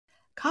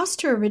Costs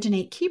to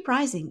originate keep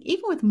rising,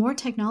 even with more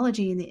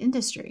technology in the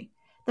industry.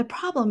 The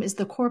problem is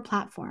the core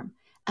platform.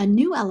 A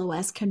new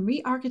LOS can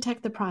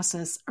re-architect the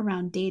process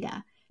around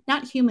data,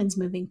 not humans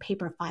moving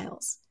paper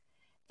files.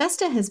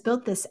 Vesta has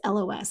built this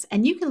LOS,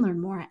 and you can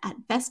learn more at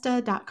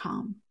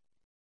Vesta.com.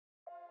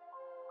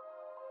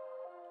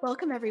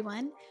 Welcome,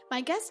 everyone.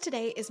 My guest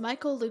today is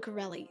Michael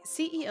Lucarelli,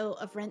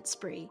 CEO of Rent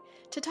Spree,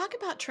 to talk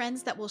about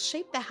trends that will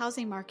shape the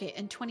housing market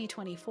in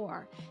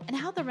 2024 and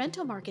how the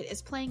rental market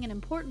is playing an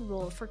important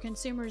role for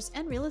consumers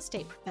and real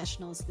estate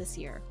professionals this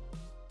year.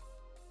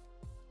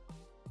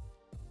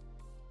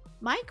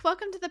 Mike,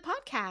 welcome to the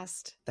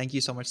podcast. Thank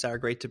you so much, Sarah.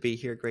 Great to be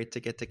here. Great to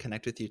get to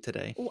connect with you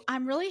today. Well,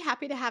 I'm really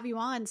happy to have you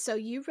on. So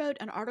you wrote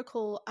an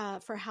article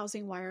for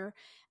Housing Wire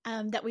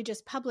that we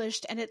just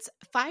published, and it's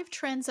 5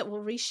 trends that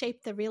will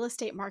reshape the real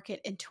estate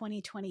market in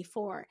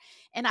 2024.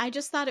 And I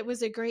just thought it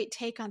was a great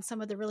take on some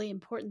of the really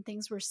important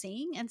things we're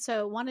seeing. And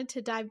so wanted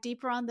to dive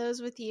deeper on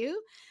those with you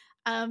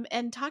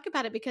and talk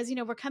about it because,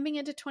 we're coming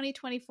into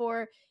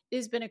 2024. It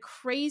has been a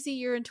crazy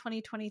year in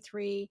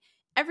 2023.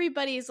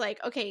 Everybody's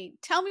like, okay,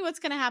 tell me what's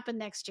going to happen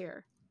next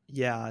year.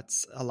 Yeah,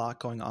 it's a lot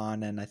going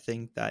on. And I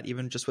think that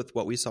even just with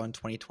what we saw in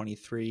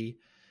 2023,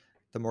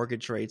 the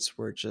mortgage rates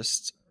were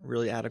just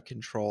really out of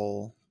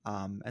control.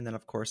 And then,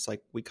 of course,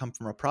 we come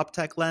from a prop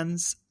tech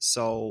lens.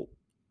 So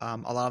a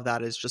lot of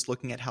that is just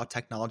looking at how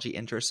technology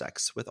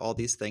intersects with all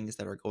these things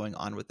that are going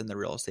on within the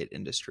real estate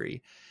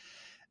industry.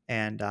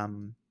 And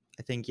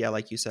I think,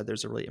 like you said,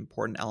 there's a really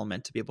important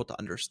element to be able to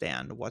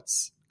understand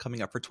what's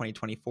coming up for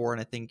 2024.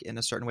 And I think in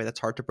a certain way that's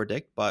hard to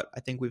predict, but I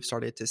think we've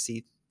started to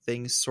see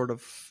things sort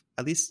of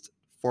at least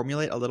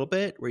formulate a little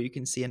bit where you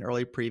can see an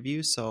early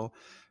preview. So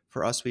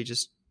for us, we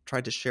just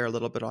tried to share a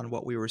little bit on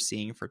what we were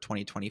seeing for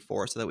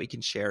 2024 so that we can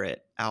share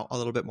it out a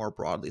little bit more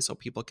broadly so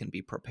people can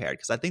be prepared.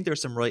 Because I think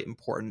there's some really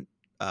important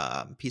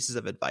pieces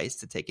of advice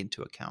to take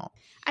into account.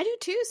 I do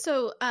too.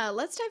 So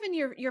let's dive in.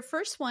 Your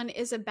first one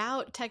is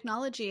about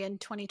technology in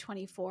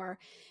 2024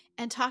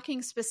 and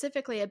talking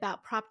specifically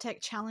about prop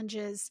tech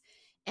challenges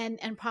and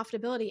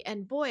profitability.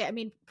 And boy, I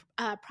mean,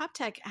 prop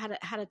tech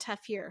had a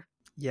tough year.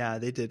 Yeah,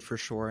 they did for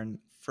sure. And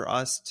for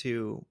us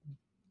too,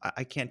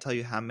 I can't tell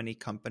you how many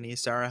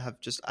companies, Sarah,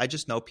 I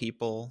just know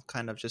people,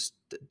 kind of just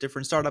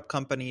different startup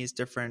companies,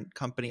 different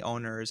company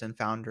owners and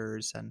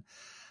founders. And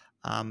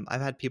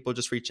I've had people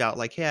just reach out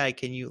like, hey,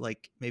 can you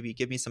maybe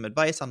give me some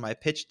advice on my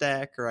pitch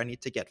deck, or I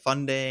need to get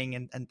funding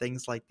and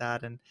things like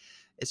that. And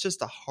it's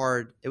just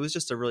it was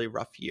just a really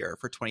rough year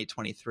for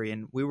 2023.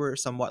 And we were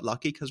somewhat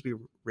lucky because we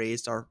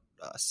raised our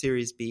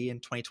Series B in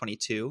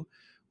 2022,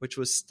 which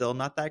was still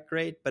not that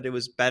great, but it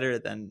was better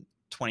than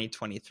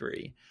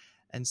 2023.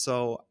 And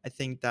so I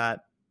think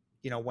that,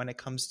 when it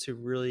comes to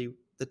really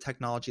the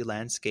technology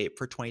landscape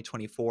for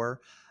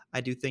 2024,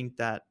 I do think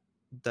that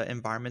the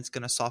environment's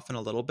going to soften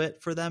a little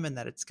bit for them and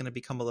that it's going to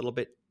become a little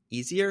bit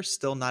easier,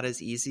 still not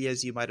as easy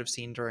as you might have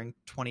seen during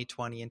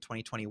 2020 and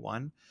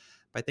 2021.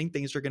 But I think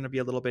things are going to be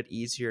a little bit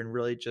easier and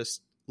really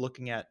just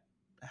looking at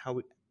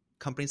how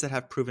companies that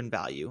have proven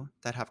value,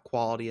 that have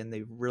quality, and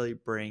they really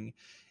bring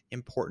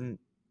important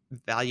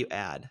value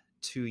add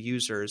to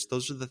users.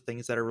 Those are the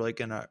things that are really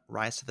going to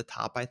rise to the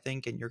top, I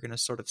think. And you're going to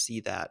sort of see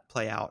that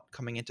play out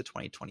coming into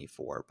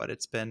 2024. But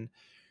it's been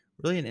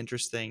really an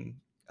interesting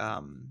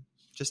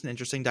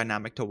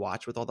dynamic to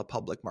watch with all the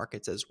public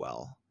markets as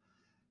well.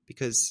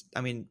 Because, I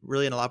mean,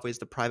 really in a lot of ways,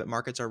 the private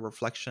markets are a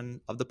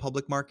reflection of the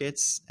public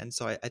markets. And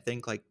so I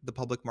think the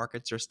public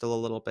markets are still a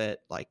little bit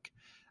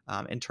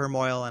in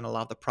turmoil, and a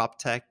lot of the prop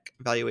tech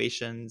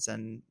valuations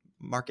and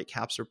market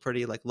caps are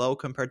pretty low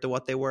compared to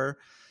what they were.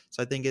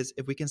 So I think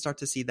if we can start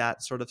to see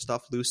that sort of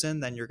stuff loosen,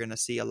 then you're going to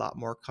see a lot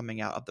more coming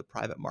out of the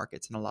private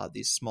markets, and a lot of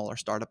these smaller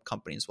startup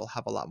companies will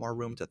have a lot more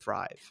room to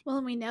thrive. Well,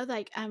 and we know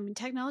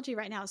technology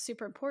right now is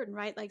super important,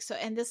 right?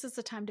 And this is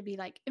the time to be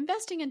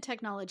investing in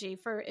technology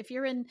for if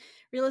you're in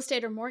real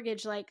estate or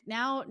mortgage,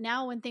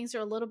 now when things are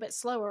a little bit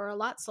slower, or a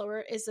lot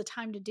slower, is the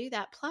time to do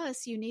that.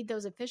 Plus you need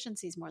those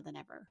efficiencies more than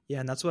ever.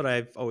 Yeah. And that's what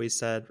I've always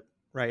said,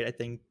 right? I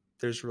think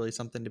there's really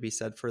something to be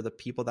said for the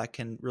people that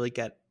can really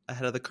get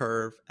ahead of the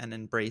curve and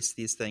embrace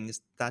these things.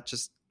 That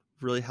just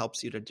really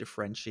helps you to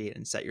differentiate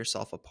and set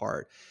yourself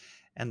apart.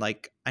 And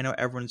I know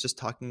everyone's just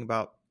talking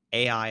about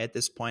AI at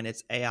this point.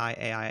 It's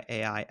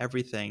AI,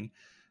 everything.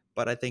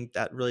 But I think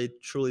that really,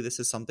 truly, this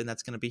is something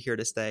that's going to be here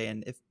to stay.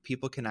 And if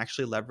people can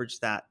actually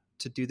leverage that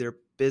to do their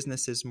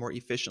businesses more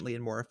efficiently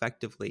and more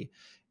effectively,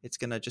 it's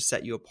going to just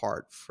set you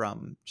apart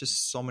from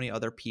just so many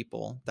other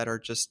people that are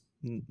just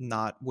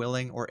not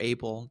willing or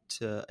able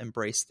to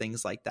embrace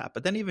things like that.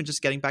 But then even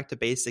just getting back to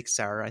basics,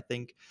 Sarah, I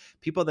think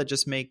people that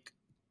just make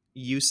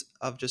use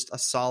of just a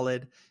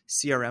solid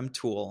CRM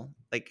tool,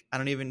 I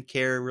don't even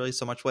care really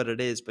so much what it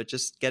is, but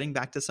just getting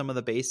back to some of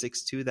the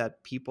basics too,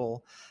 that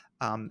people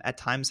at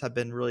times have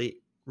been really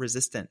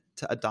resistant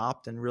to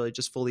adopt and really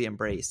just fully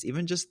embrace.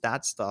 Even just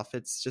that stuff,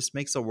 it just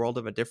makes a world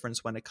of a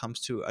difference when it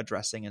comes to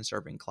addressing and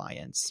serving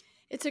clients.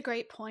 It's a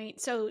great point.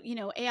 So,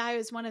 AI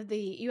is one of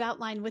you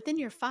outlined within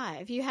your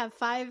 5. You have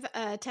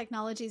 5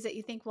 technologies that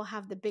you think will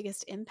have the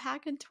biggest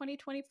impact in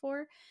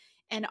 2024.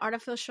 and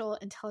artificial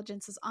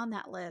intelligence is on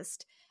that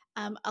list,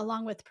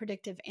 along with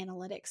predictive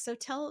analytics. So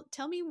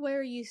tell me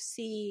where you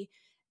see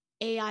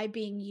AI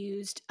being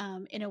used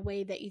in a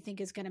way that you think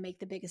is going to make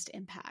the biggest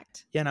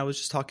impact. Yeah, and I was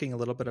just talking a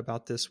little bit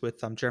about this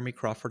with Jeremy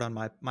Crawford on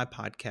my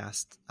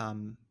podcast.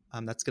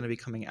 That's going to be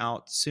coming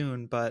out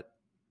soon, but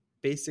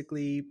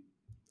basically,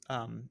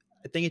 I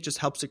think it just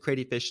helps to create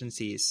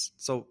efficiencies.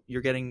 So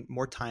you're getting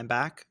more time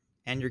back,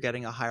 and you're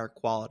getting a higher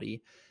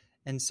quality.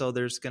 And so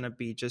there's going to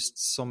be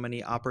just so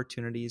many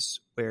opportunities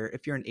where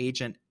if you're an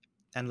agent,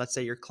 and let's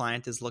say your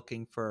client is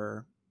looking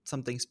for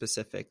something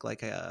specific,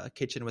 like a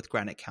kitchen with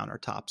granite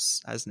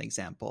countertops, as an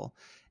example,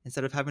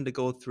 instead of having to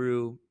go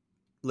through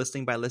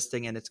listing by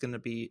listing, and it's going to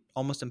be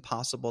almost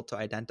impossible to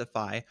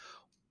identify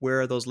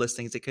where are those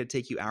listings. It could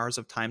take you hours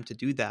of time to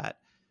do that.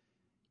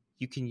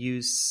 You can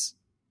use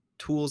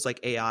tools like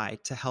AI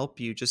to help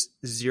you just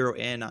zero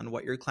in on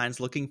what your client's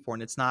looking for.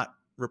 And it's not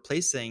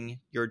replacing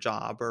your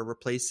job or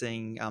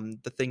replacing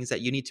the things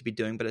that you need to be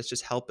doing, but it's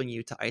just helping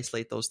you to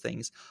isolate those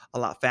things a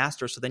lot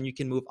faster. So then you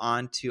can move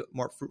on to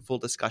more fruitful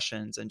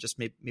discussions and just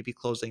maybe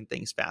closing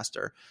things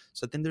faster.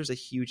 So then there's a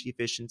huge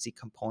efficiency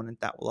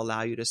component that will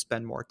allow you to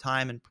spend more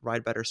time and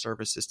provide better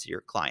services to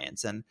your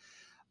clients. And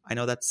I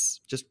know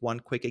that's just one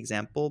quick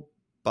example,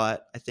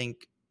 but I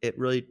think it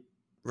really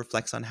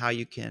reflects on how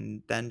you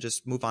can then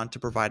just move on to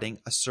providing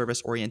a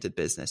service-oriented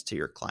business to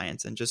your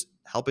clients and just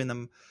helping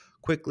them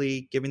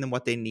quickly, giving them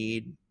what they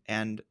need,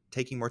 and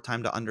taking more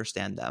time to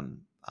understand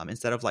them,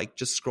 instead of like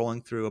just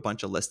scrolling through a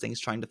bunch of listings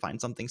trying to find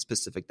something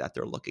specific that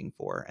they're looking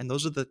for. And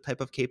those are the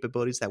type of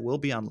capabilities that will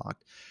be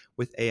unlocked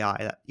with AI.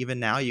 That even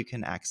now you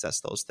can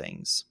access those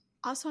things.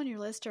 Also on your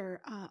list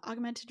are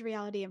augmented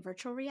reality and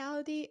virtual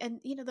reality.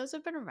 And, those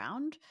have been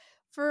around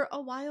for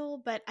a while,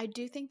 but I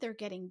do think they're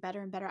getting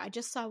better and better. I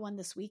just saw one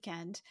this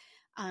weekend.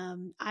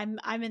 I'm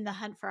in the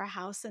hunt for a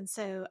house. And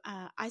so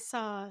I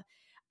saw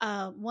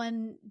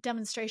one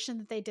demonstration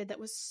that they did that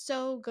was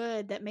so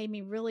good that made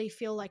me really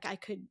feel like I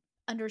could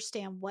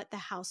understand what the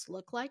house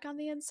looked like on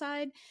the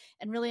inside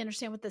and really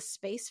understand what the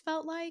space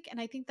felt like. And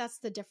I think that's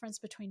the difference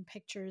between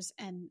pictures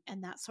and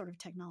that sort of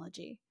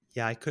technology.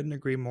 Yeah, I couldn't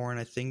agree more.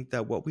 And I think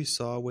that what we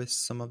saw with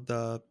some of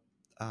the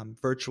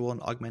virtual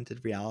and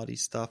augmented reality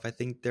stuff, I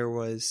think there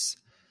was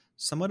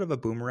somewhat of a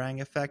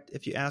boomerang effect,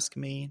 if you ask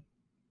me,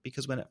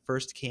 because when it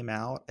first came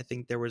out, I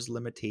think there was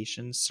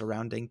limitations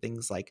surrounding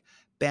things like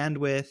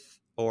bandwidth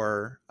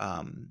or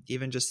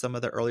even just some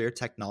of the earlier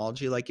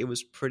technology. Like it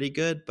was pretty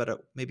good, but it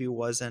maybe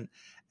wasn't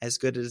as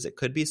good as it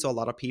could be. So a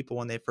lot of people,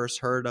 when they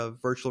first heard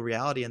of virtual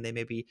reality and they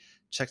maybe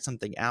checked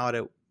something out,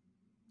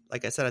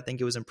 like I said, I think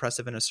it was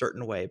impressive in a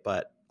certain way,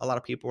 but a lot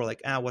of people were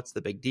like, what's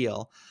the big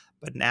deal?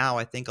 But now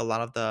I think a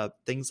lot of the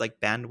things like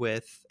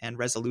bandwidth and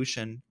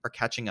resolution are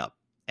catching up,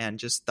 and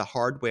just the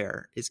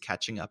hardware is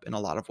catching up in a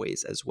lot of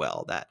ways as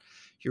well, that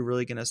you're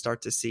really going to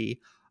start to see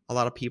a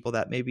lot of people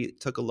that maybe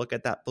took a look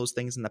at those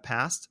things in the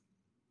past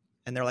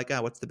and they're like,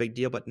 what's the big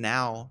deal? But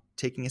now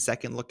taking a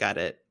second look at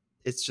it,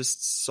 it's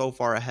just so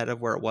far ahead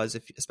of where it was,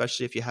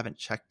 especially if you haven't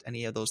checked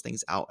any of those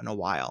things out in a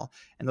while.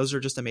 And those are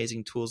just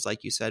amazing tools,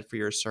 like you said, for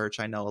your search.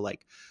 I know,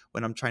 like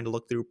when I'm trying to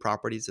look through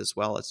properties as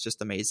well, it's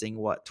just amazing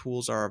what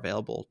tools are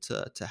available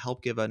to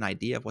help give an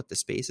idea of what the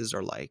spaces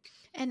are like.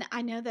 And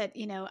I know that,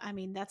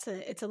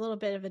 it's a little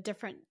bit of a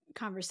different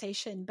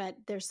conversation, but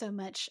there's so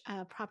much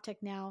prop tech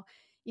now,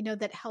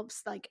 that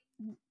helps like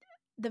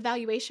the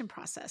valuation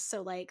process.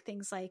 So like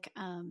things like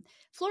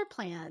floor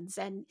plans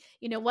and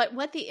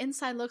what the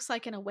inside looks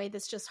like in a way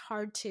that's just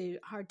hard to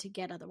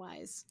get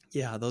otherwise.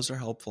 Yeah, those are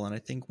helpful. And I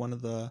think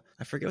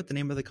I forget what the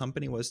name of the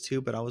company was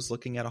too, but I was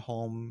looking at a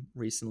home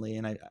recently,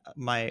 and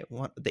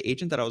the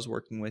agent that I was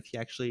working with, he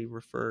actually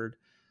referred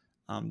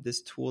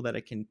this tool that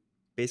it can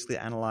basically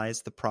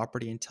analyze the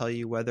property and tell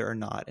you whether or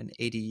not an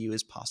ADU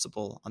is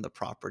possible on the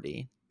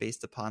property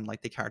based upon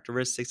like the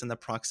characteristics and the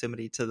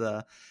proximity to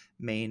the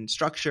main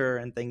structure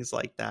and things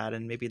like that,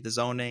 and maybe the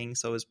zoning.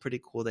 So it's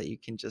pretty cool that you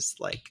can just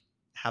like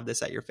have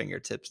this at your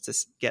fingertips to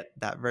get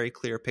that very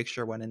clear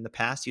picture, when in the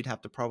past you'd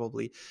have to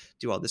probably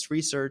do all this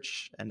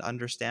research and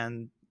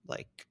understand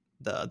like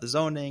the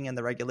zoning and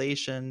the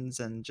regulations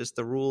and just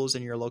the rules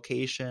in your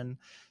location.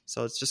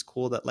 So it's just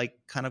cool that, like,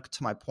 kind of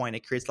to my point,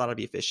 it creates a lot of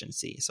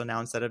efficiency. So now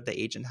instead of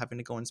the agent having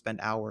to go and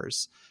spend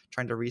hours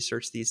trying to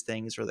research these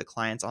things, or the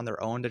clients on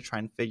their own to try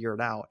and figure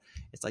it out,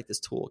 it's like this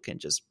tool can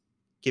just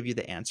give you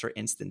the answer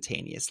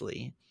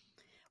instantaneously.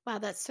 Wow,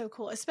 that's so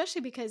cool.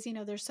 Especially because,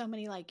 there's so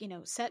many like,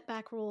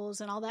 setback rules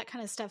and all that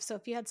kind of stuff. So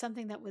if you had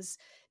something that was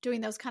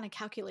doing those kind of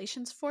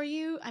calculations for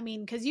you, I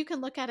mean, because you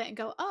can look at it and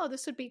go, oh,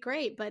 this would be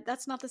great. But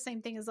that's not the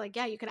same thing as like,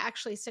 yeah, you could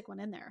actually stick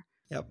one in there.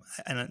 Yep.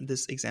 And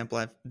this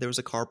example, there was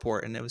a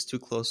carport and it was too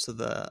close to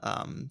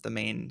the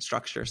main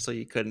structure, so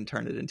you couldn't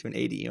turn it into an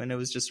ADU. And it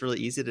was just really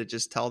easy to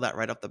just tell that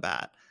right off the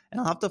bat.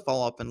 And I'll have to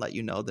follow up and let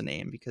you know the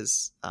name,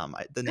 because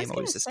the name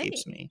always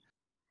escapes me.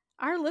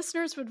 Our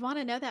listeners would want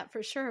to know that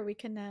for sure. We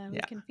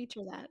can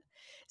feature that.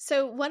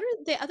 So what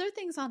are the other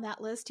things on that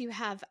list? You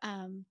have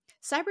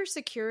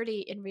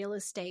cybersecurity in real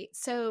estate.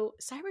 So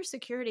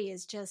cybersecurity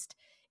is just,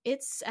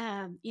 it's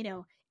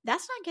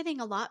that's not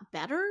getting a lot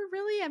better,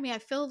 really. I mean, I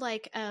feel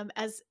like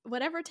as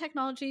whatever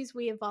technologies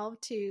we evolve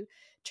to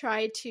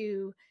try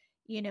to,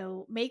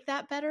 make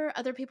that better,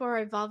 other people are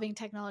evolving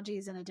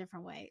technologies in a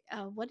different way.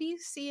 What do you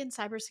see in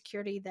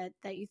cybersecurity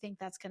that you think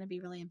that's going to be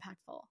really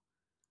impactful?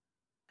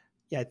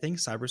 Yeah, I think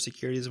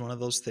cybersecurity is one of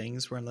those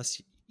things where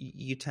unless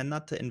you tend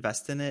not to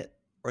invest in it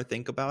or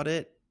think about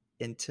it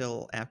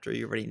until after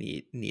you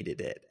already needed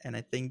it. And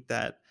I think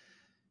that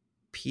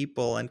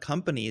people and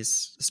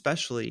companies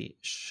especially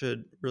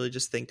should really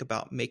just think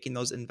about making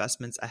those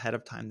investments ahead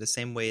of time, the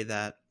same way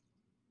that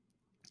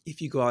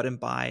if you go out and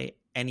buy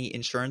any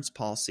insurance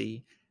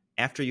policy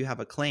after you have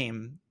a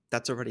claim,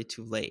 that's already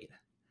too late.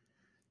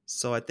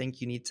 So I think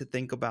you need to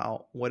think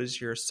about what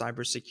is your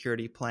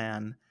cybersecurity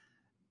plan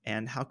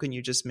and how can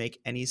you just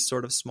make any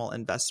sort of small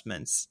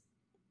investments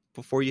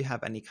before you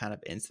have any kind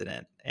of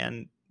incident.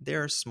 And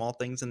there are small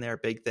things and there are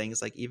big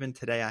things. Like even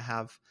today, I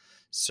have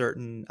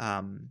certain,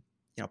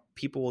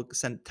 people will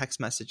send text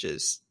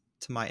messages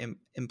to my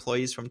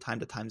employees from time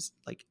to time,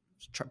 like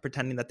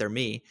pretending that they're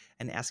me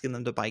and asking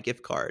them to buy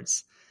gift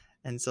cards.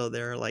 And so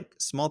there are like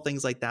small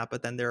things like that,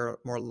 but then there are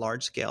more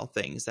large scale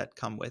things that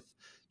come with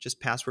just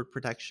password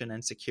protection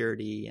and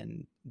security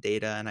and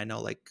data. And I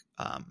know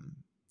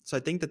so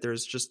I think that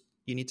there's just,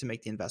 you need to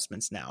make the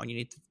investments now and you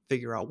need to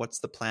figure out what's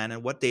the plan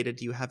and what data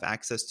do you have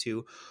access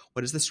to,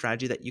 what is the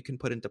strategy that you can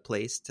put into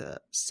place to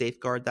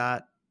safeguard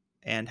that,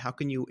 and how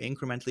can you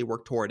incrementally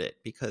work toward it.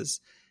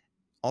 Because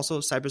also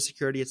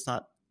cybersecurity, it's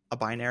not a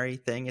binary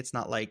thing. It's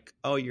not like,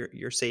 oh,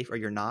 you're safe or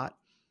you're not.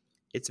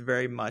 It's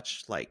very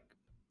much like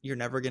you're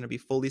never going to be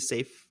fully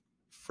safe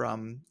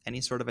from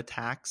any sort of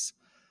attacks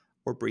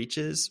or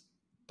breaches,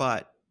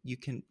 but you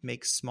can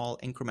make small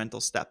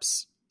incremental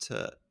steps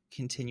to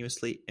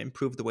continuously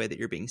improve the way that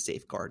you're being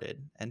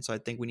safeguarded. And so I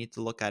think we need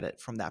to look at it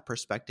from that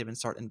perspective and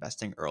start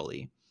investing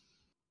early.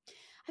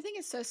 I think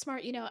it's so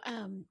smart. A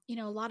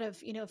lot of,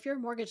 if you're a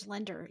mortgage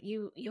lender,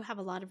 you have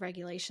a lot of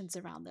regulations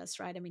around this,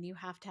 right? I mean, you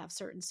have to have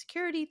certain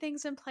security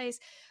things in place.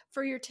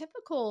 For your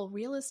typical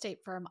real estate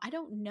firm, I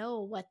don't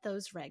know what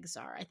those regs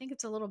are. I think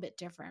it's a little bit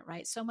different,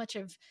 right? So much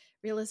of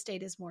real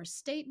estate is more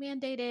state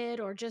mandated,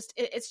 or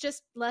it's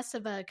just less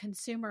of a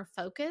consumer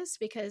focus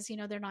because,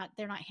 they're not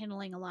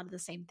handling a lot of the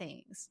same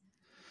things.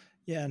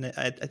 Yeah, and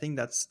I think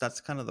that's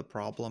kind of the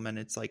problem, and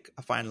it's like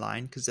a fine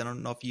line because I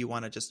don't know if you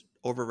want to just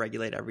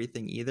overregulate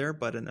everything either,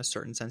 but in a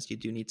certain sense, you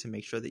do need to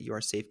make sure that you are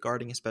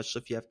safeguarding,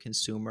 especially if you have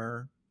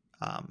consumer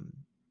um,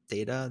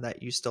 data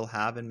that you still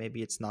have, and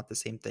maybe it's not the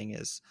same thing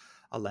as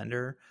a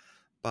lender,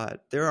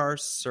 but there are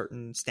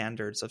certain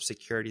standards of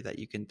security that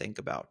you can think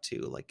about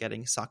too, like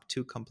getting SOC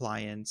 2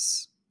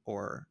 compliance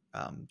or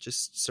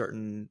just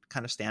certain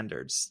kind of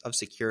standards of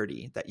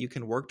security that you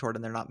can work toward,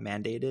 and they're not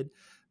mandated,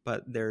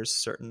 but there's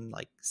certain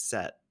like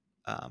set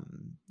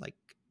um, like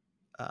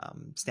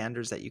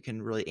standards that you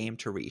can really aim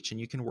to reach, and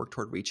you can work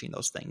toward reaching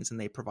those things, and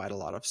they provide a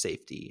lot of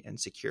safety and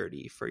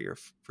security for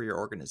your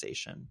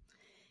organization.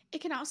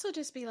 It can also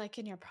just be like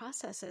in your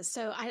processes.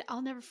 So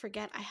I'll never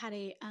forget. I had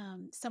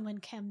someone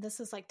come. This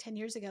is like 10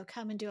 years ago.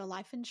 Come and do a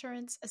life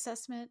insurance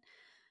assessment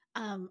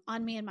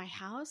on me in my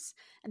house,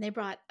 and they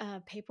brought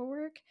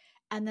paperwork,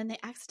 and then they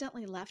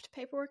accidentally left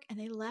paperwork, and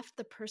they left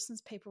the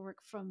person's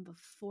paperwork from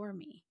before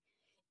me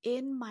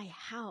in my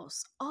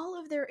house, all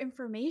of their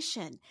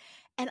information.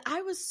 And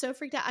I was so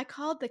freaked out. I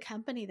called the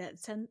company that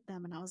sent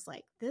them and I was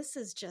like, this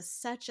is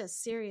just such a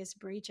serious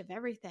breach of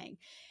everything.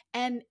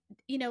 And,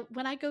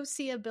 when I go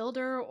see a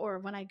builder or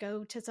when I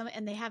go to some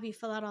and they have you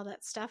fill out all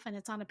that stuff and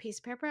it's on a piece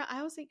of paper,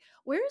 I was like,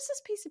 where is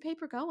this piece of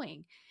paper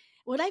going?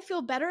 Would I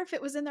feel better if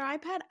it was in their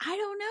iPad? I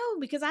don't know,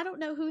 because I don't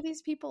know who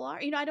these people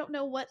are. I don't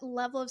know what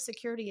level of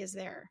security is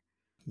there.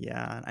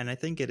 Yeah, and I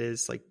think it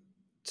is like,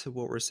 to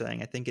what we're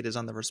saying, I think it is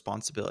on the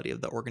responsibility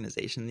of the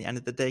organization at the end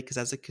of the day, because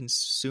as a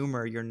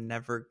consumer, you're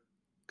never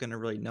going to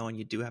really know, and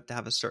you do have to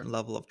have a certain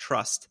level of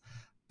trust.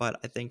 But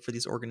I think for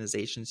these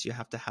organizations, you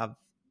have to have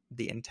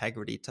the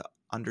integrity to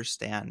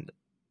understand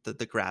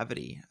the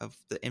gravity of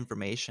the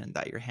information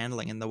that you're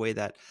handling and the way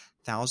that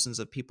thousands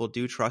of people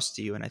do trust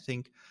you. And I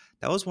think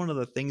that was one of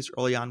the things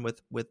early on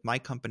with my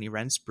company,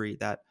 Rentspree,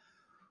 that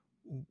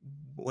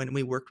when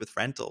we worked with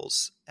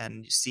rentals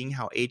and seeing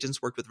how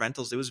agents worked with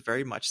rentals, it was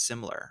very much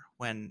similar.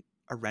 When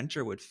a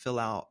renter would fill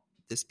out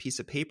this piece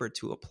of paper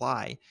to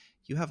apply,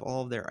 you have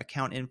all of their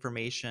account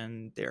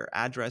information, their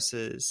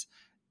addresses,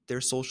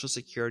 their social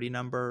security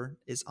number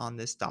is on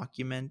this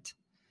document.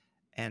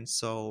 And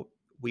so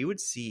we would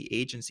see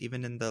agents,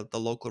 even in the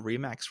local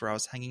Remax where I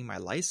was hanging my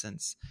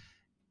license,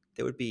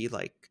 there would be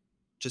like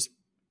just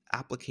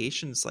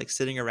applications like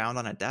sitting around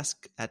on a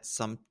desk at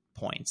some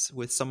points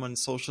with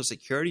someone's social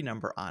security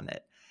number on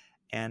it.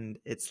 And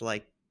it's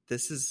like,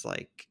 this is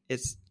like,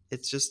 it's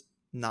just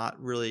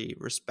not really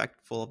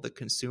respectful of the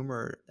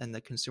consumer, and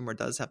the consumer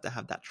does have to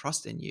have that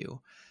trust in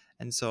you.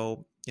 And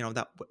so,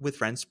 that with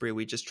Rentspree,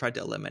 we just tried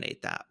to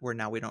eliminate that, where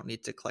now we don't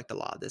need to collect a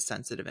lot of this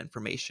sensitive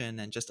information,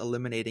 and just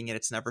eliminating it,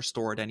 it's never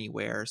stored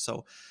anywhere.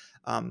 So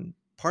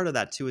part of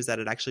that too is that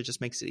it actually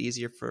just makes it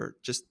easier for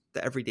just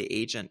the everyday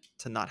agent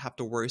to not have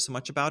to worry so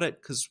much about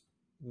it, because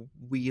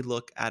we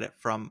look at it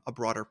from a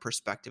broader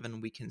perspective,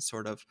 and we can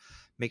sort of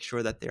make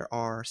sure that there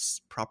are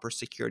proper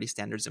security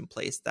standards in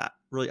place that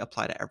really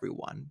apply to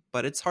everyone.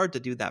 But it's hard to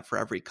do that for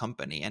every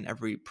company and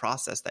every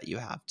process that you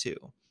have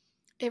too.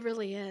 It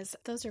really is.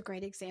 Those are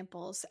great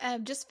examples.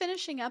 Just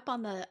finishing up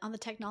on the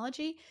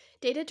technology,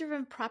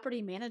 data-driven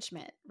property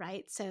management,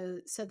 right? So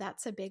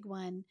that's a big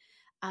one.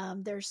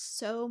 There's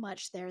so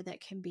much there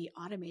that can be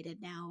automated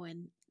now,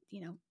 and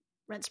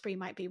Rent Spree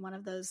might be one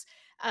of those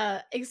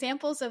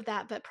examples of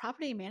that. But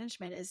property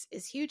management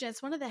is huge, and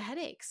it's one of the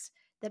headaches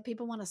that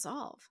people want to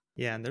solve.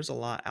 Yeah, and there's a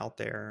lot out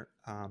there,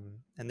 and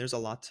there's a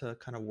lot to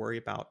kind of worry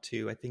about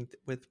too. I think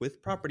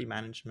with property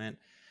management,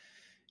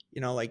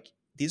 like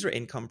these are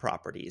income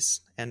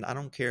properties, and I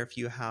don't care if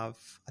you have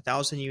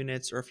 1,000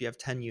 units or if you have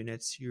 10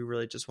 units. You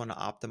really just want to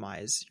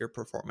optimize your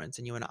performance,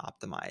 and you want to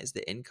optimize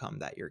the income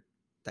that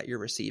you're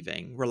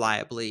receiving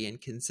reliably and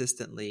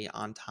consistently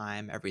on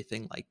time,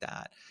 everything like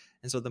that.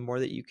 And so the more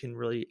that you can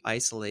really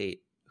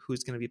isolate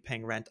who's going to be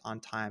paying rent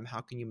on time,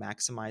 how can you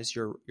maximize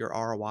your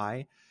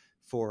ROI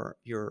for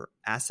your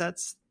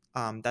assets,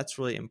 that's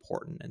really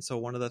important. And so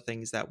one of the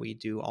things that we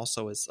do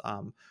also is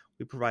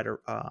we provide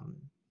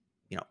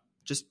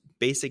just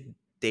basic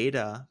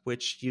data,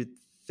 which you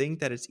think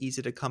that it's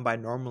easy to come by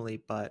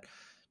normally, but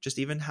just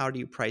even how do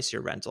you price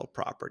your rental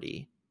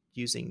property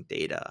using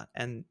data?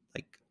 And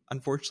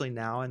unfortunately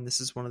now, and this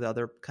is one of the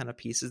other kind of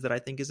pieces that I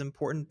think is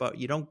important, but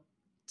you don't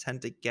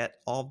tend to get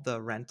all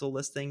the rental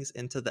listings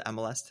into the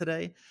MLS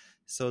today.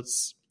 So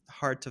it's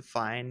hard to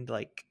find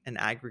an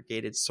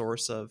aggregated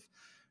source of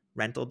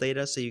rental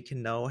data so you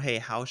can know, hey,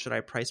 how should I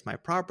price my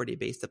property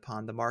based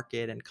upon the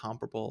market and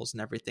comparables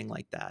and everything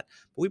like that.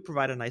 But we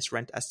provide a nice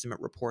rent estimate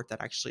report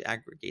that actually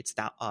aggregates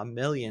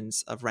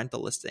millions of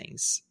rental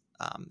listings.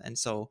 And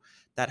so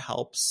that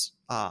helps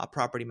a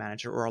property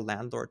manager or a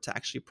landlord to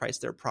actually price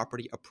their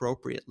property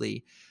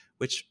appropriately,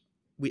 which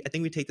I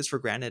think we take this for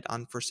granted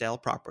on for sale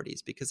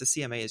properties because the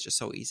CMA is just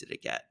so easy to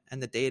get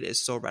and the data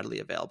is so readily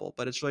available,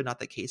 but it's really not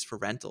the case for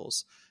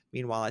rentals.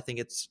 Meanwhile, I think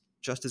it's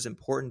just as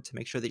important to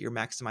make sure that you're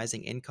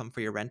maximizing income for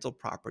your rental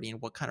property,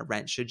 and what kind of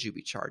rent should you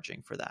be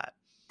charging for that.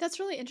 That's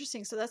really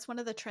interesting. So that's one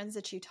of the trends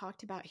that you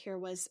talked about here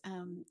was,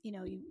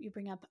 you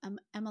bring up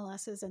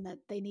MLSs and that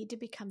they need to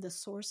become the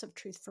source of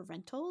truth for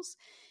rentals.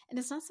 And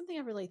it's not something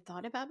I really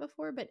thought about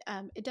before, but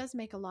it does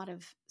make a lot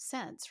of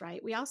sense,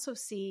 right? We also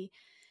see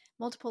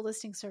multiple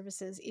listing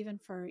services, even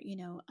for,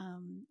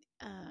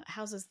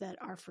 houses that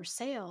are for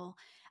sale.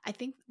 I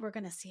think we're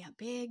going to see a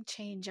big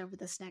change over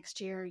this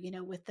next year,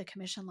 with the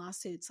commission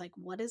lawsuits. Like,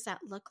 what does that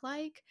look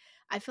like?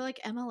 I feel like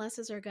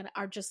MLSs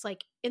are just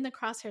in the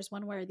crosshairs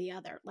one way or the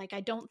other.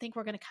 I don't think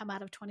we're going to come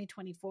out of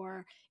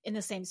 2024 in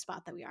the same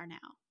spot that we are now.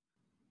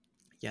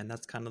 Yeah, and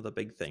that's kind of the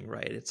big thing,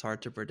 right? It's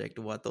hard to predict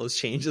what those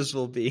changes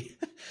will be.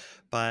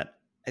 But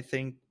I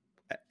think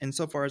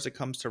insofar as it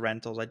comes to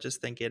rentals, I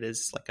just think it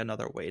is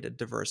another way to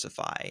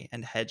diversify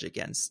and hedge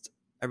against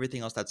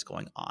everything else that's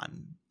going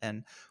on.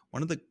 And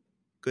one of the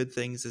good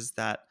things is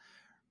that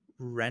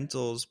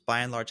rentals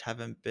by and large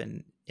haven't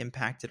been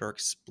impacted or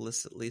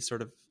explicitly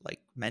sort of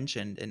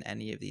mentioned in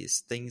any of these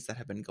things that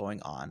have been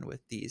going on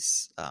with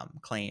these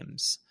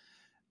claims.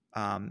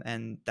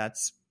 And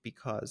that's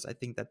because I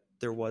think that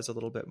there was a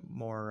little bit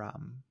more,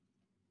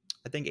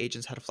 I think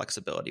agents had a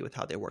flexibility with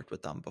how they worked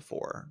with them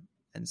before.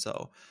 And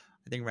so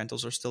I think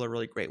rentals are still a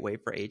really great way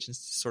for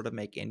agents to sort of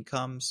make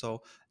income.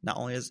 So not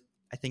only is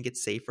I think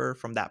it's safer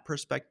from that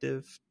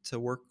perspective to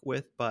work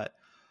with, but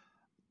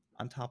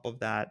on top of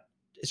that,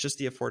 it's just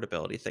the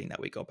affordability thing that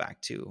we go back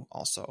to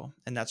also.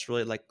 And that's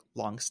really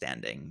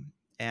longstanding.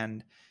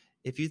 And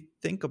if you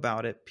think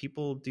about it,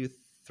 people do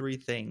three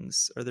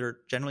things, or they're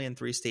generally in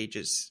three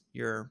stages.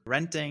 You're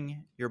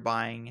renting, you're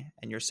buying,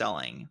 and you're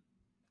selling,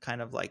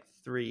 kind of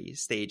three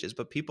stages.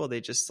 But people,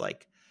 they just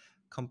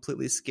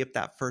completely skip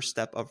that first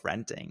step of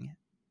renting,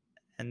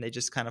 and they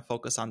just kind of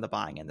focus on the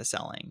buying and the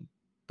selling.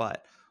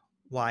 But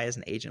why, as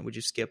an agent, would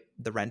you skip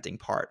the renting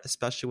part,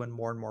 especially when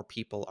more and more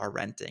people are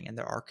renting and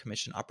there are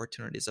commission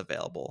opportunities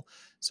available?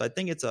 So I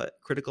think it's a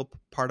critical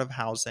part of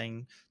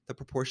housing. The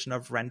proportion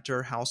of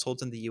renter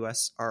households in the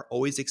US are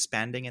always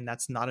expanding, and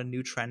that's not a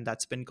new trend.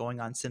 That's been going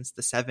on since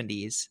the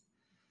 70s.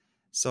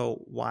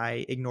 So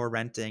why ignore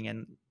renting?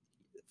 And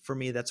for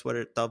me, that's what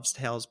it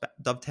dovetails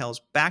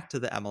back to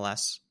the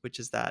MLS, which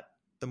is that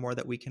the more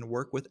that we can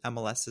work with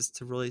MLSs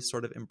to really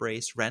sort of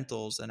embrace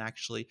rentals and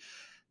actually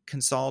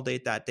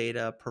consolidate that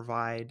data,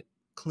 provide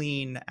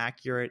clean,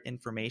 accurate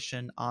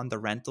information on the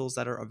rentals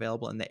that are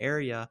available in the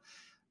area,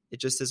 it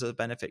just is a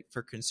benefit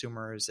for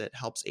consumers. It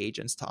helps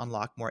agents to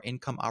unlock more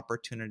income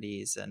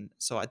opportunities. And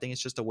so I think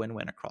it's just a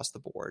win-win across the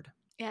board.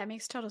 Yeah, it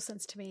makes total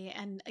sense to me.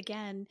 And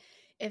again,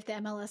 if the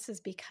MLS has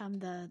become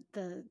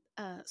the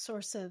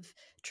source of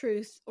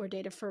truth or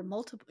data for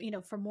multiple,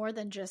 for more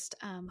than just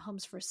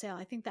homes for sale,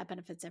 I think that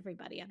benefits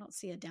everybody. I don't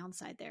see a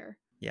downside there.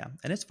 Yeah.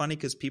 And it's funny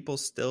because people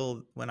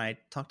still, when I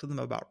talk to them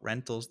about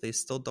rentals, they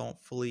still don't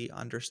fully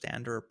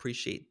understand or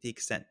appreciate the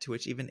extent to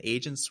which even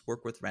agents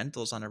work with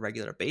rentals on a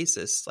regular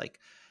basis.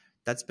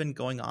 That's been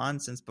going on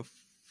since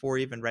before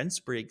even Rent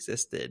Spree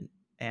existed.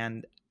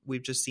 And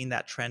we've just seen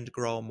that trend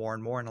grow more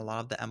and more. And a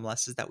lot of the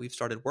MLSs that we've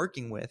started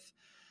working with,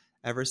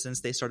 ever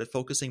since they started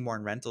focusing more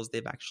on rentals,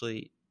 they've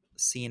actually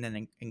seen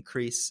an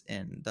increase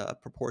in the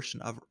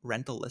proportion of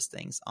rental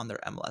listings on their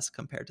MLS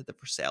compared to the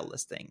for sale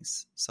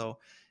listings. So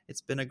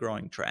it's been a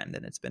growing trend,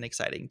 and it's been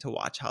exciting to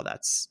watch how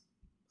that's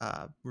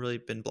really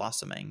been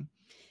blossoming.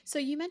 So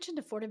you mentioned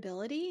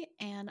affordability,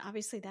 and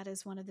obviously that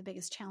is one of the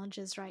biggest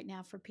challenges right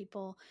now for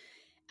people,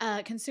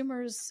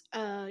 consumers.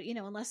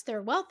 Unless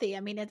they're wealthy, I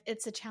mean,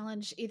 it's a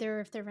challenge either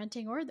if they're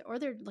renting or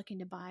they're looking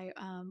to buy,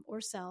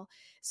 or sell.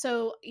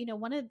 So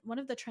one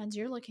of the trends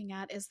you're looking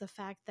at is the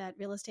fact that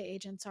real estate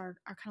agents are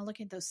kind of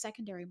looking at those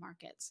secondary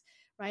markets,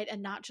 right,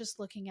 and not just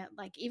looking at,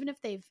 like, even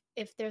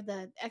if they're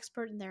the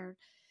expert in their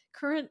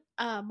current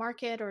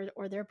market,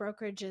 or their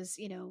brokerage is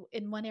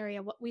in one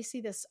area. What we see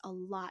this a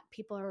lot,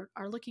 people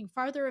are looking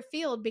farther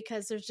afield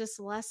because there's just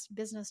less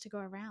business to go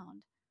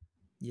around.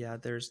 Yeah,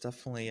 there's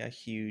definitely a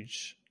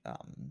huge,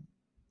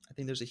 I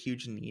think there's a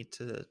huge need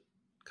to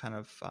kind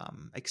of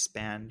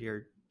expand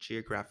your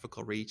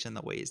geographical reach and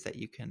the ways that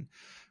you can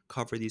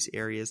cover these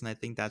areas. And I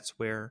think that's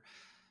where,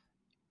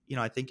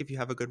 I think if you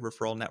have a good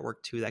referral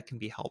network too, that can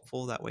be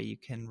helpful. That way you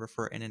can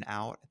refer in and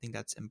out. I think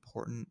that's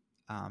important.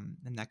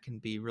 And that can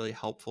be really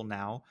helpful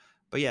now.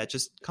 But yeah, it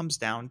just comes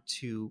down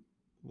to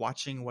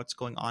watching what's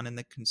going on in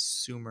the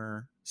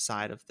consumer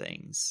side of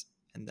things,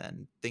 and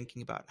then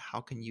thinking about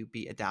how can you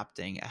be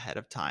adapting ahead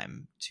of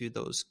time to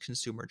those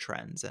consumer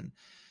trends. And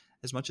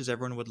as much as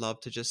everyone would love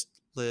to just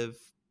live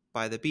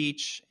by the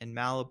beach in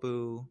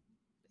Malibu,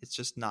 it's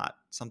just not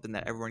something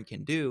that everyone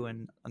can do.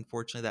 And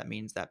unfortunately, that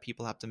means that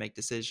people have to make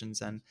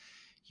decisions, and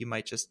you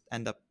might just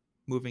end up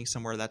moving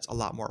somewhere that's a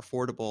lot more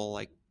affordable,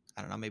 like,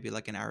 I don't know, maybe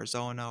like in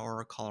Arizona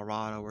or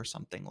Colorado or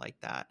something like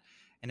that.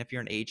 And if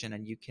you're an agent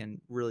and you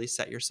can really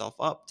set yourself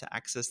up to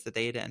access the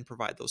data and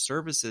provide those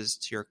services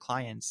to your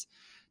clients,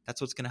 that's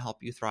what's going to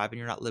help you thrive. And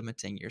you're not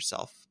limiting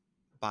yourself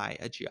by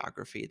a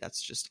geography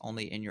that's just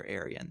only in your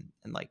area.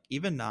 And like,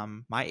 even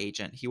my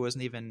agent, he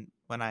wasn't even,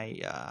 when I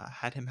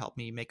had him help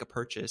me make a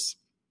purchase,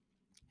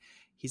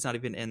 he's not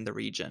even in the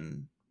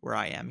region where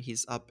I am.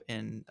 He's up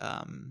in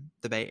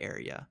the Bay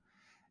Area,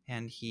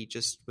 and he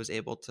just was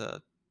able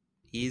to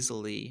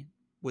easily,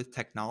 with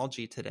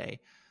technology today,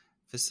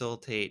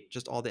 facilitate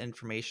just all the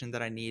information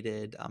that I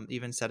needed,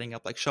 even setting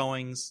up like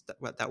showings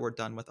that were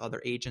done with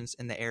other agents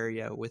in the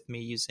area with me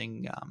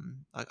using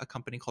a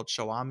company called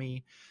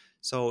Showami.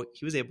 So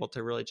he was able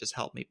to really just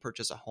help me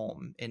purchase a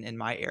home in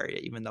my area,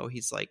 even though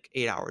he's like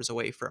 8 hours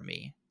away from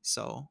me.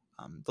 So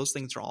those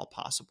things are all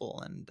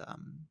possible. And,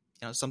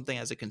 something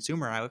as a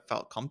consumer I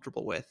felt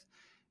comfortable with,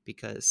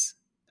 because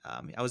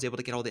I was able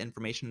to get all the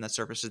information and the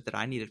services that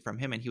I needed from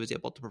him, and he was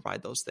able to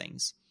provide those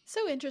things.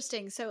 So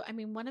interesting. So, I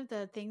mean, one of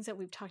the things that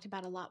we've talked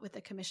about a lot with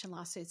the commission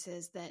lawsuits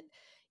is that,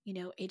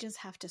 agents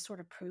have to sort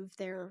of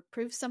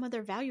prove some of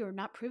their value, or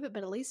not prove it,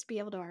 but at least be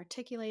able to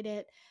articulate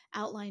it,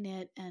 outline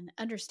it, and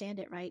understand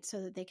it, right?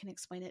 So that they can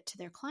explain it to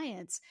their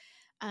clients.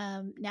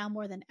 Now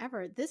more than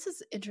ever, this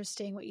is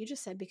interesting what you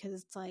just said,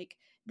 because it's like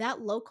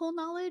that local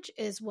knowledge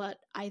is what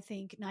I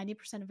think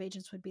 90% of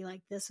agents would be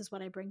like, this is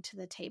what I bring to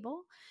the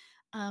table.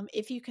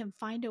 If you can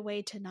find a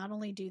way to not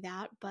only do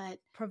that, but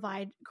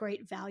provide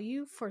great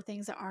value for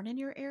things that aren't in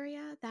your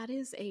area,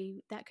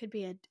 that could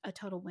be a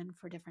total win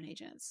for different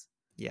agents.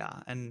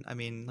 Yeah. And I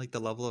mean, like, the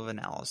level of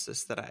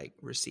analysis that I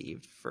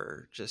received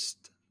for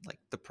just like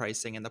the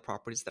pricing and the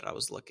properties that I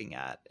was looking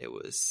at, it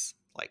was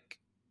like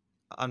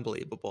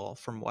unbelievable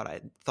from what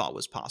I thought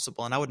was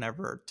possible. And I would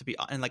never,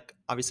 and like,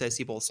 obviously I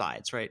see both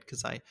sides, right?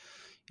 Because I,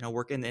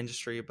 work in the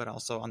industry, but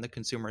also on the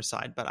consumer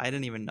side. But I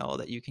didn't even know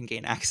that you can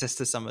gain access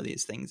to some of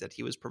these things that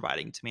he was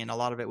providing to me. And a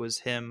lot of it was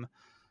him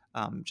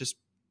just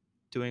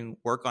doing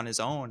work on his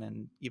own,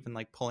 and even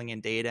like pulling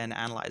in data and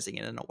analyzing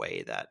it in a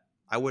way that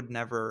I would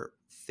never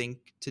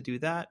think to do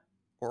that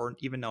or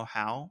even know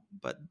how,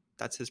 but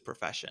that's his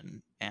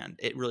profession, and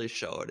it really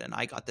showed, and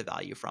I got the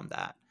value from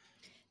that.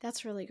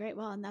 That's really great.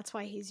 Well, and that's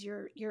why he's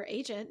your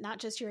agent, not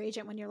just your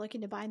agent when you're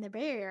looking to buy in the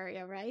Bay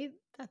Area, right?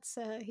 That's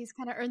he's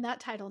kind of earned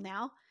that title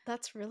now.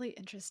 That's really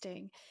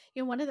interesting.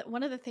 One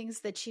of the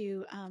things that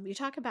you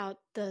talk about,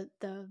 the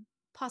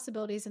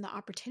possibilities and the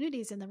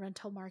opportunities in the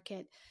rental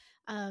market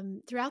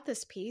throughout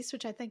this piece,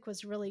 which I think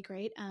was really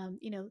great.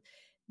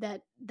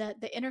 That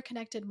the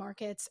interconnected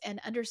markets and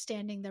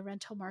understanding the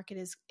rental market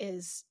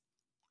is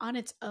on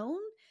its own,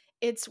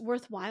 it's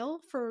worthwhile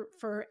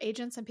for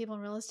agents and people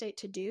in real estate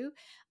to do,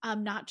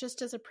 not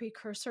just as a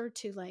precursor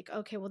to, like,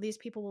 okay, well, these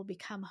people will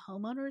become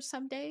homeowners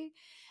someday.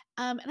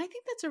 And I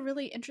think that's a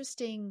really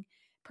interesting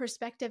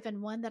perspective,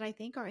 and one that I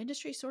think our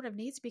industry sort of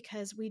needs,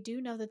 because we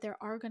do know that there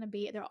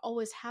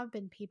always have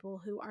been people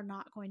who are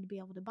not going to be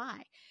able to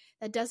buy.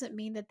 That doesn't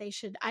mean that they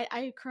should.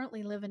 I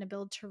currently live in a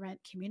build to rent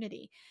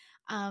community.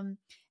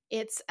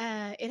 It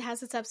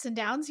has its ups and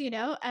downs,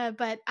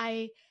 but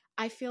I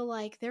feel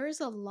like there is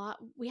a lot.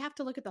 We have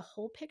to look at the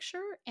whole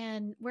picture,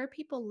 and where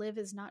people live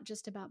is not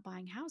just about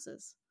buying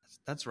houses.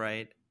 That's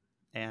right.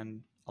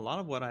 And a lot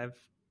of what I've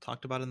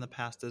talked about in the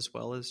past as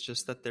well is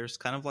just that there's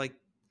kind of like,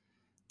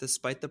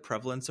 despite the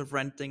prevalence of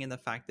renting and the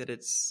fact that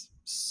it's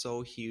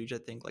so huge. I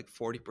think like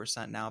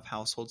 40% now of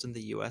households in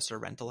the US are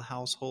rental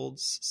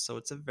households. So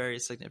it's a very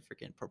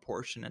significant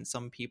proportion. And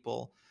some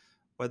people,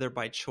 whether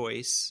by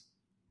choice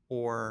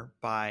or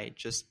by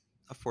just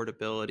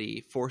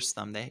affordability, force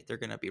them, they're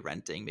going to be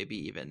renting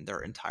maybe even their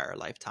entire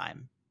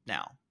lifetime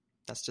now.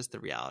 That's just the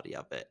reality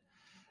of it.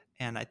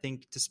 And I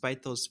think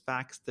despite those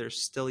facts,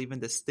 there's still even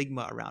the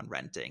stigma around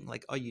renting.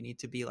 Like, oh, you need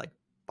to be like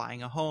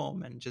buying a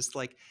home. And just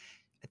like,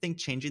 I think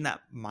changing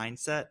that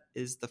mindset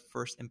is the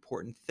first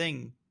important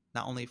thing,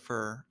 not only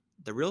for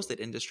the real estate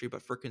industry,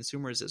 but for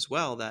consumers as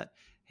well, that,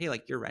 hey,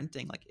 like you're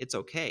renting, like it's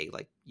okay.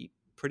 Like you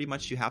pretty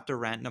much you have to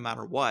rent no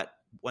matter what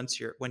when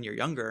you're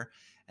younger.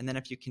 And then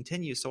if you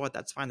continue, so what,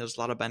 that's fine. There's a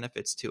lot of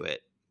benefits to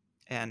it.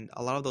 And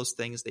a lot of those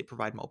things, they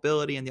provide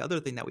mobility. And the other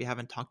thing that we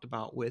haven't talked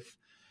about with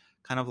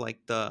kind of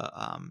like the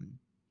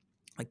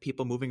like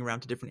people moving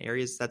around to different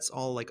areas, that's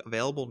all like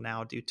available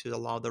now due to a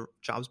lot of the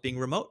jobs being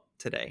remote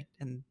today.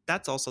 And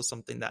that's also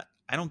something that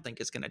I don't think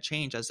is going to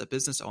change as a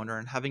business owner,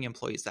 and having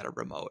employees that are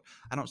remote.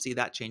 I don't see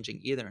that changing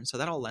either. And so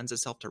that all lends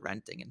itself to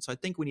renting. And so I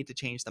think we need to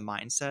change the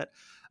mindset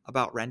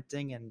about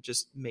renting and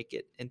just make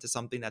it into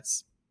something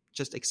that's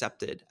just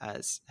accepted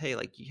as, hey,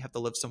 like you have to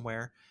live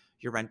somewhere,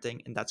 you're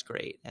renting, and that's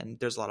great. And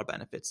there's a lot of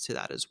benefits to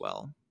that as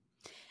well.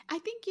 I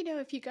think,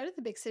 if you go to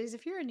the big cities,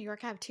 if you're in New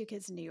York, I have two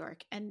kids in New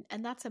York, and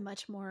that's a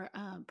much more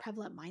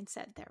prevalent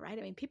mindset there, right?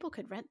 I mean, people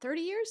could rent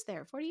 30 years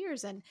there, 40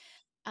 years, and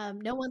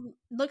no one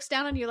looks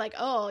down on you like,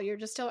 oh, you're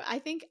just so. I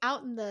think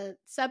out in the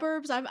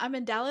suburbs, I'm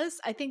in Dallas.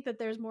 I think that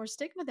there's more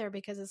stigma there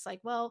because it's like,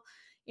 well,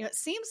 it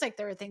seems like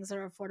there are things that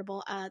are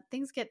affordable.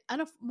 Things get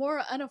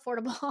more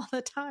unaffordable all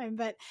the time.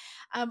 But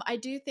I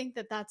do think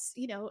that that's,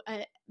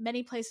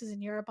 many places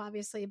in Europe,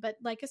 obviously, but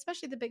like,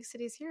 especially the big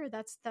cities here,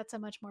 that's a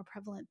much more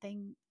prevalent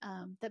thing,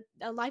 that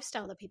a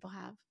lifestyle that people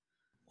have.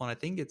 Well, I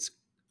think it's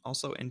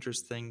also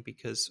interesting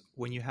because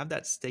when you have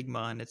that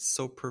stigma and it's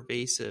so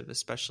pervasive,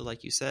 especially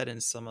like you said, in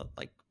some of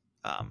like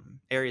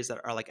areas that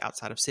are like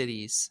outside of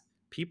cities,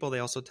 people, they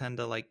also tend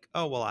to like,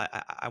 oh, well,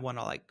 I want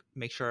to like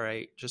make sure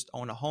I just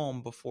own a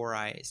home before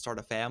I start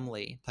a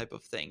family type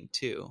of thing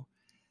too.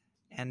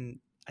 And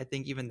I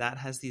think even that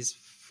has these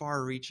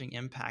far reaching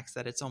impacts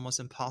that it's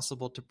almost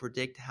impossible to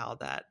predict how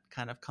that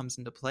kind of comes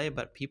into play.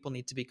 But people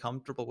need to be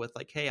comfortable with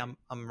like, hey, I'm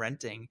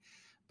renting,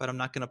 but I'm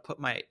not going to put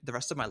the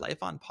rest of my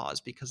life on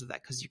pause because of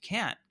that. Because you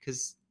can't,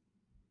 because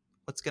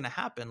what's going to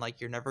happen?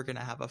 Like you're never going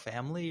to have a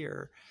family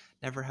or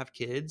never have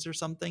kids or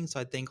something. So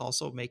I think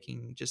also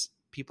making just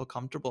people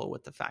comfortable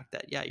with the fact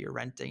that, yeah, you're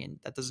renting, and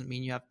that doesn't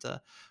mean you have to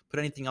put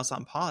anything else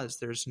on pause.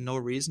 There's no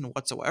reason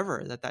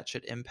whatsoever that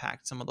should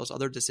impact some of those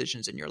other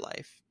decisions in your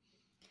life.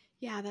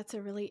 Yeah, that's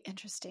a really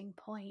interesting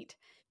point.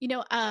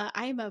 I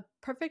am a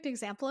perfect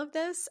example of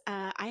this.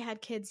 I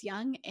had kids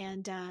young,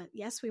 and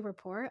yes, we were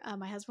poor.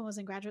 My husband was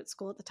in graduate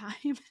school at the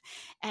time,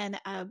 and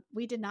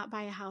we did not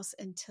buy a house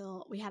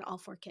until we had all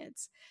four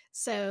kids.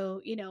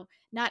 So,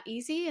 not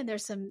easy, and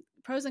there's some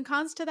pros and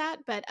cons to that.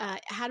 But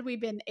had we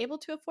been able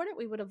to afford it,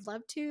 we would have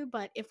loved to.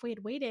 But if we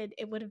had waited,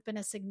 it would have been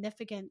a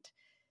significant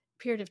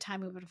period of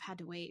time we would have had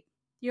to wait.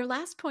 Your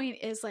last point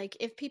is like,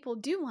 if people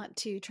do want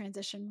to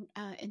transition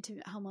into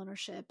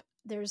homeownership,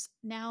 there's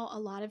now a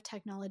lot of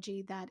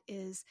technology that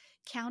is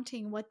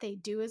counting what they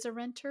do as a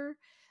renter,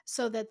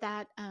 so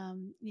that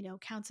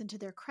counts into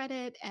their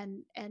credit.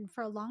 And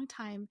for a long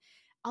time,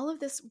 all of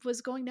this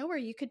was going nowhere.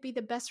 You could be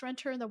the best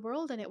renter in the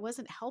world, and it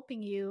wasn't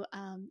helping you.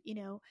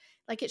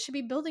 Like it should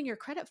be building your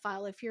credit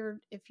file if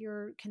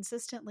you're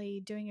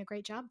consistently doing a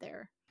great job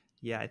there.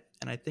 Yeah,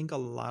 and I think a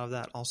lot of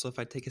that also, if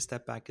I take a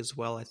step back as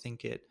well, I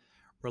think it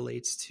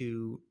relates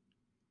to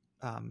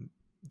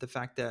the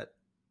fact that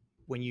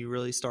when you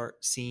really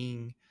start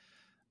seeing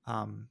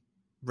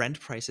rent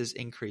prices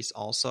increase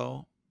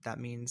also, that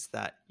means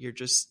that you're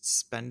just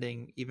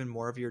spending even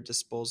more of your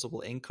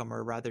disposable income,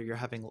 or rather you're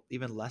having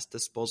even less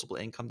disposable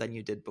income than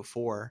you did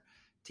before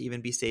to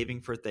even be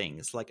saving for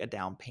things like a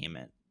down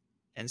payment.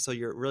 And so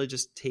you're really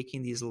just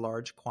taking these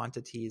large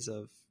quantities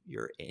of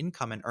your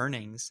income and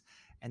earnings,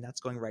 and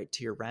that's going right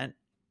to your rent.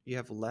 You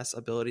have less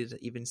ability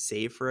to even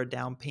save for a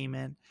down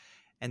payment.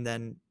 And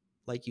then,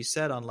 like you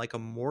said, on like a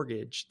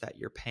mortgage that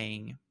you're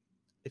paying,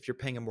 if you're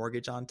paying a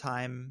mortgage on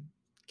time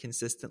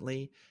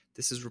consistently,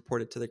 this is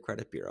reported to the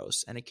credit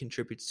bureaus and it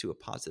contributes to a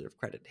positive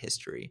credit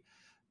history.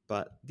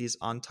 But these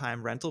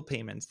on-time rental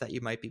payments that you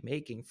might be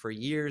making for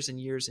years and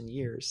years and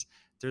years,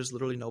 there's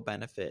literally no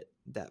benefit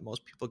that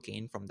most people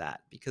gain from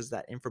that, because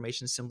that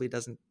information simply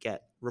doesn't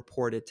get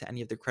reported to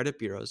any of the credit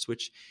bureaus,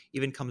 which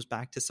even comes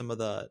back to some of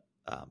the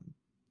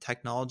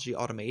technology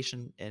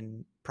automation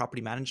and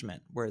property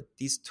management, where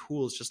these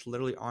tools just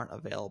literally aren't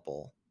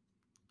available.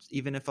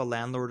 Even if a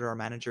landlord or a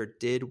manager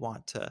did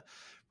want to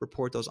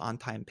report those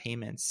on-time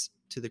payments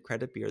to the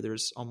credit bureau,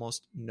 there's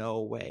almost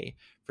no way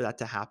for that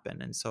to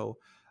happen. And so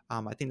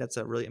I think that's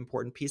a really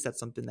important piece. That's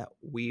something that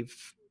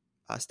we've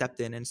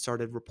stepped in and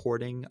started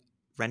reporting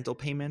rental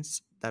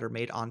payments that are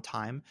made on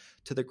time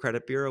to the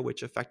credit bureau,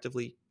 which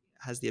effectively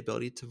has the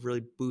ability to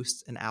really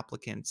boost an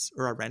applicant's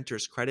or a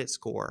renter's credit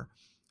score,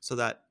 so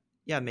that,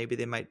 yeah, maybe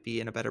they might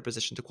be in a better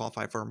position to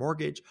qualify for a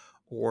mortgage,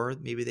 or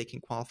maybe they can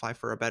qualify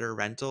for a better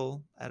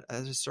rental at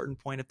a certain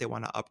point if they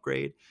want to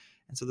upgrade.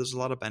 And so there's a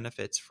lot of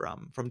benefits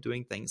from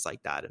doing things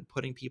like that and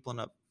putting people in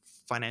a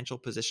financial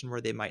position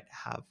where they might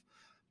have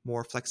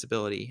more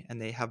flexibility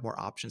and they have more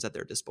options at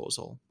their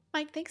disposal.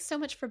 Mike, thanks so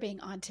much for being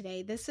on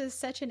today. This is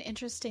such an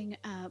interesting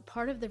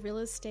part of the real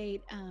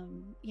estate,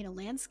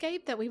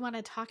 landscape that we want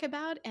to talk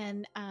about.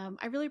 And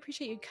I really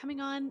appreciate you coming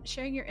on,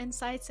 sharing your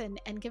insights,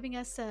 and giving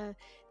us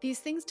these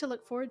things to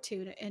look forward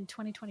to in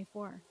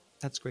 2024.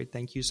 That's great.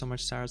 Thank you so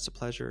much, Sarah. It's a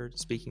pleasure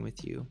speaking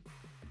with you.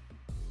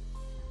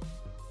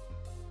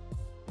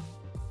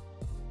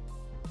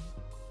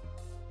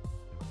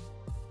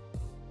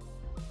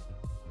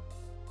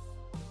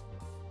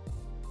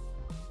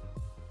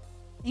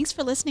 Thanks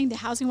for listening to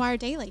Housing Wire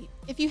Daily.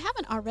 If you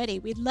haven't already,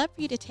 we'd love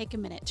for you to take a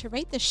minute to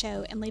rate the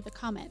show and leave a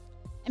comment.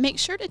 And make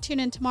sure to tune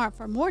in tomorrow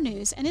for more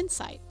news and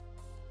insight.